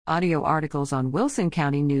Audio articles on Wilson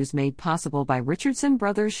County News made possible by Richardson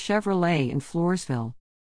Brothers Chevrolet in Floresville.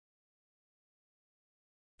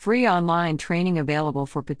 Free online training available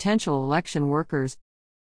for potential election workers.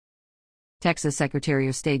 Texas Secretary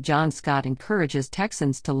of State John Scott encourages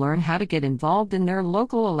Texans to learn how to get involved in their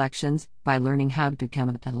local elections by learning how to become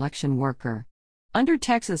an election worker. Under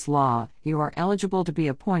Texas law, you are eligible to be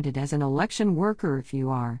appointed as an election worker if you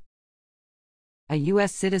are a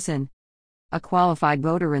U.S. citizen, a qualified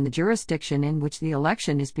voter in the jurisdiction in which the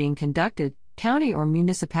election is being conducted, county or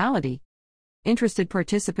municipality. Interested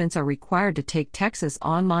participants are required to take Texas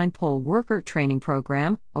Online Poll Worker Training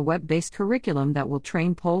Program, a web-based curriculum that will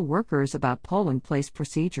train poll workers about polling place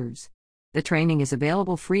procedures. The training is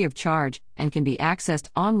available free of charge and can be accessed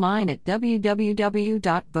online at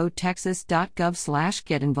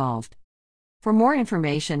www.votetexas.gov/getinvolved. For more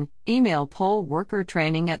information, email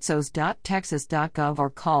pollworkertraining@sos.texas.gov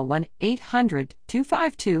or call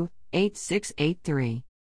 1-800-252-8683.